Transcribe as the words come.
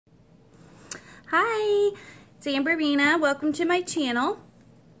Hi, it's Amberina. Welcome to my channel.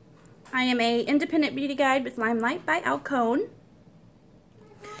 I am a independent beauty guide with Limelight by Alcone.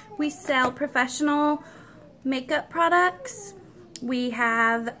 We sell professional makeup products. We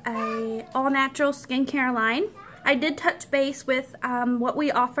have a all-natural skincare line. I did touch base with what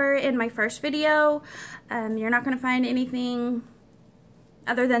we offer in my first video. You're not going to find anything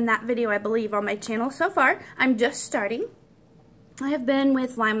other than that video, I believe, on my channel so far. I'm just starting. I have been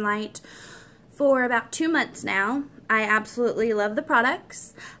with Limelight for about 2 months now. I absolutely love the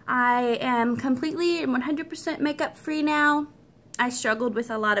products. I am completely and 100% makeup free now. I struggled with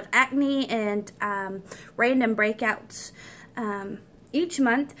a lot of acne and random breakouts each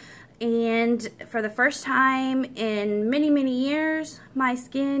month, and for the first time in many years, my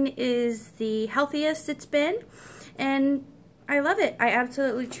skin is the healthiest it's been, and I love it. I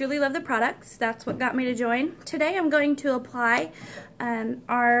absolutely truly love the products. That's what got me to join. Today I'm going to apply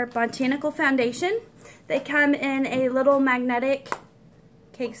our Botanical Foundation. They come in a little magnetic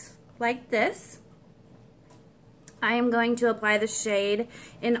case like this. I am going to apply the shade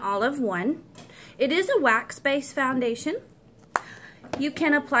in Olive 1. It is a wax-based foundation. You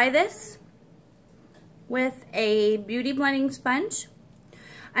can apply this with a beauty blending sponge.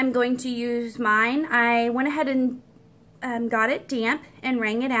 I'm going to use mine. I went ahead and got it damp and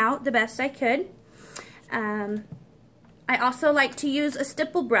wrung it out the best I could. I also like to use a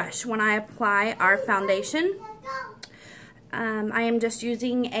stipple brush when I apply our foundation. I am just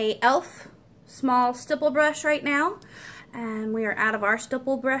using a e.l.f. small stipple brush right now. We are out of our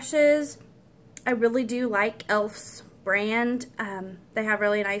stipple brushes. I really do like e.l.f.'s brand. They have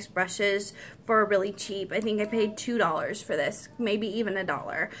really nice brushes for really cheap. I think I paid $2 for this, maybe even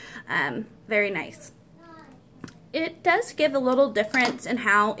 $1. Very nice. It does give a little difference in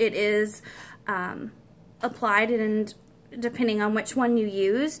how it is applied and depending on which one you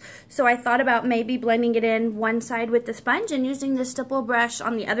use. So I thought about maybe blending it in one side with the sponge and using the stipple brush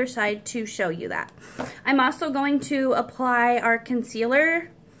on the other side to show you that. I'm also going to apply our concealer.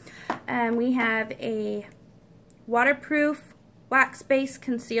 We have a waterproof wax-based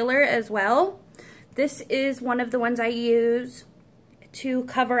concealer as well. This is one of the ones I use to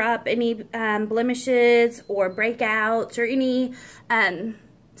cover up any blemishes or breakouts or any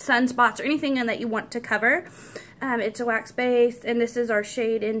sunspots or anything that you want to cover. It's a wax-based, and this is our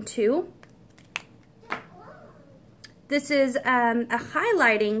shade in 2. This is a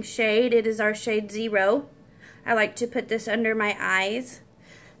highlighting shade. It is our shade 0. I like to put this under my eyes.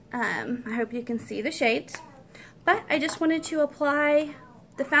 I hope you can see the shades. But I just wanted to apply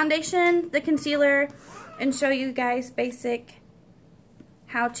the foundation, the concealer, and show you guys basic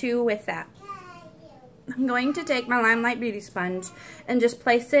how to with that. I'm going to take my Limelight Beauty Sponge and just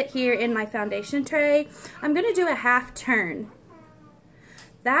place it here in my foundation tray. I'm going to do a half turn.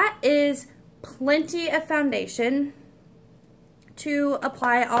 That is plenty of foundation to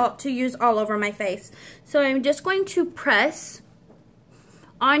apply to use all over my face. So I'm just going to press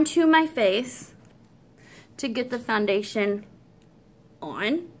onto my face to get the foundation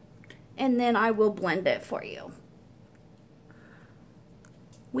on, and then I will blend it for you.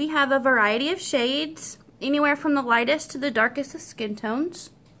 We have a variety of shades, anywhere from the lightest to the darkest of skin tones.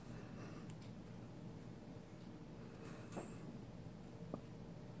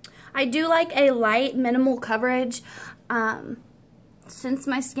 I do like a light, minimal coverage. Since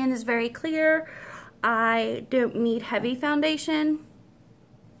my skin is very clear, I don't need heavy foundation.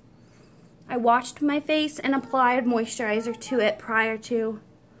 I washed my face and applied moisturizer to it prior to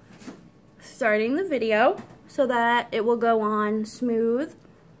starting the video so that it will go on smooth.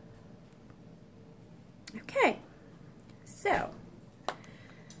 Okay, so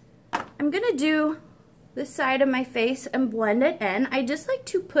I'm going to do this side of my face and blend it in. I just like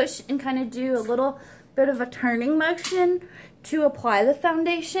to push and kind of do a little bit of a turning motion to apply the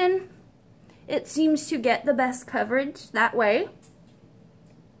foundation. It seems to get the best coverage that way.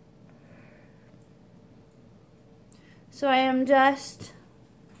 So I am just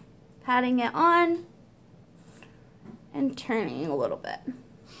patting it on and turning a little bit.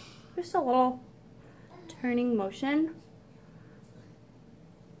 Just a little turning motion.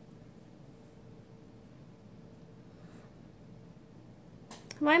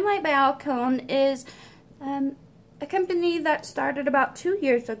 Limelight by Alcone is a company that started about 2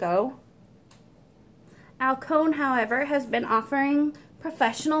 years ago. Alcone, however, has been offering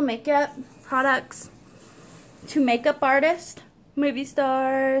professional makeup products to makeup artists, movie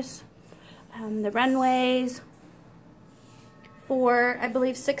stars, the runways, for I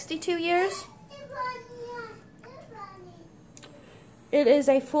believe 62 years. It is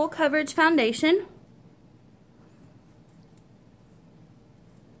a full coverage foundation.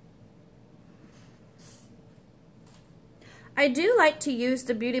 I do like to use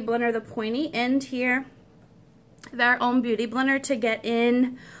the Beauty Blender, the pointy end here of our own Beauty Blender, to get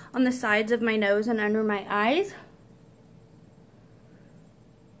in on the sides of my nose and under my eyes.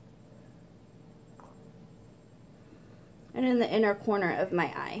 And in the inner corner of my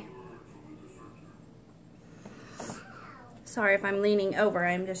eye. Sorry if I'm leaning over,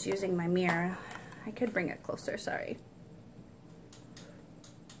 I'm just using my mirror. I could bring it closer, sorry.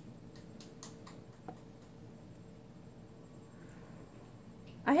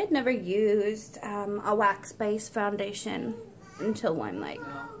 I had never used a wax-based foundation until Limelight.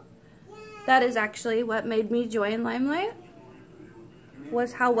 That is actually what made me join Limelight,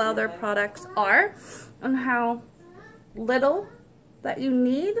 was how well their products are and how little that you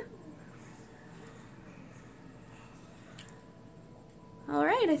need.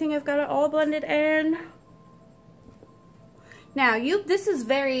 Alright, I think I've got it all blended in. Now, this is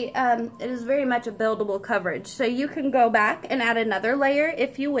it is very much a buildable coverage, so you can go back and add another layer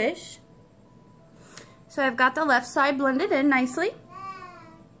if you wish. So I've got the left side blended in nicely.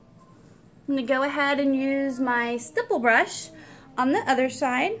 I'm going to go ahead and use my stipple brush on the other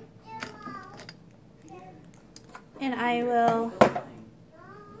side. And I will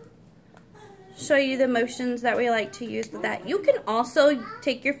show you the motions that we like to use with that. You can also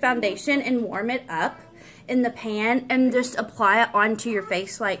take your foundation and warm it up in the pan and just apply it onto your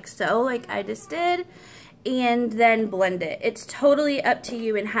face like so, like I just did, and then blend it. It's totally up to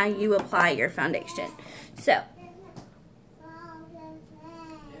you and how you apply your foundation. So,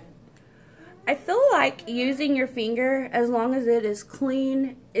 I feel like using your finger, as long as it is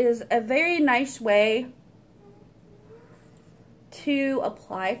clean, is a very nice way to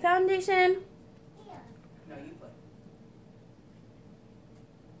apply foundation.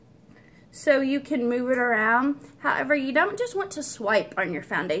 So you can move it around. However, you don't just want to swipe on your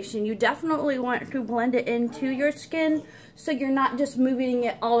foundation. You definitely want to blend it into your skin so you're not just moving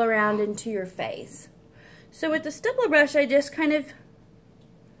it all around into your face. So with the stipple brush, I just kind of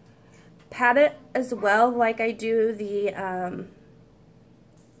pat it as well, like I do the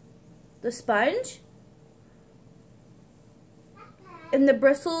sponge. And the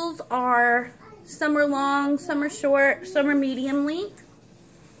bristles are, some are long, some are short, some are medium length.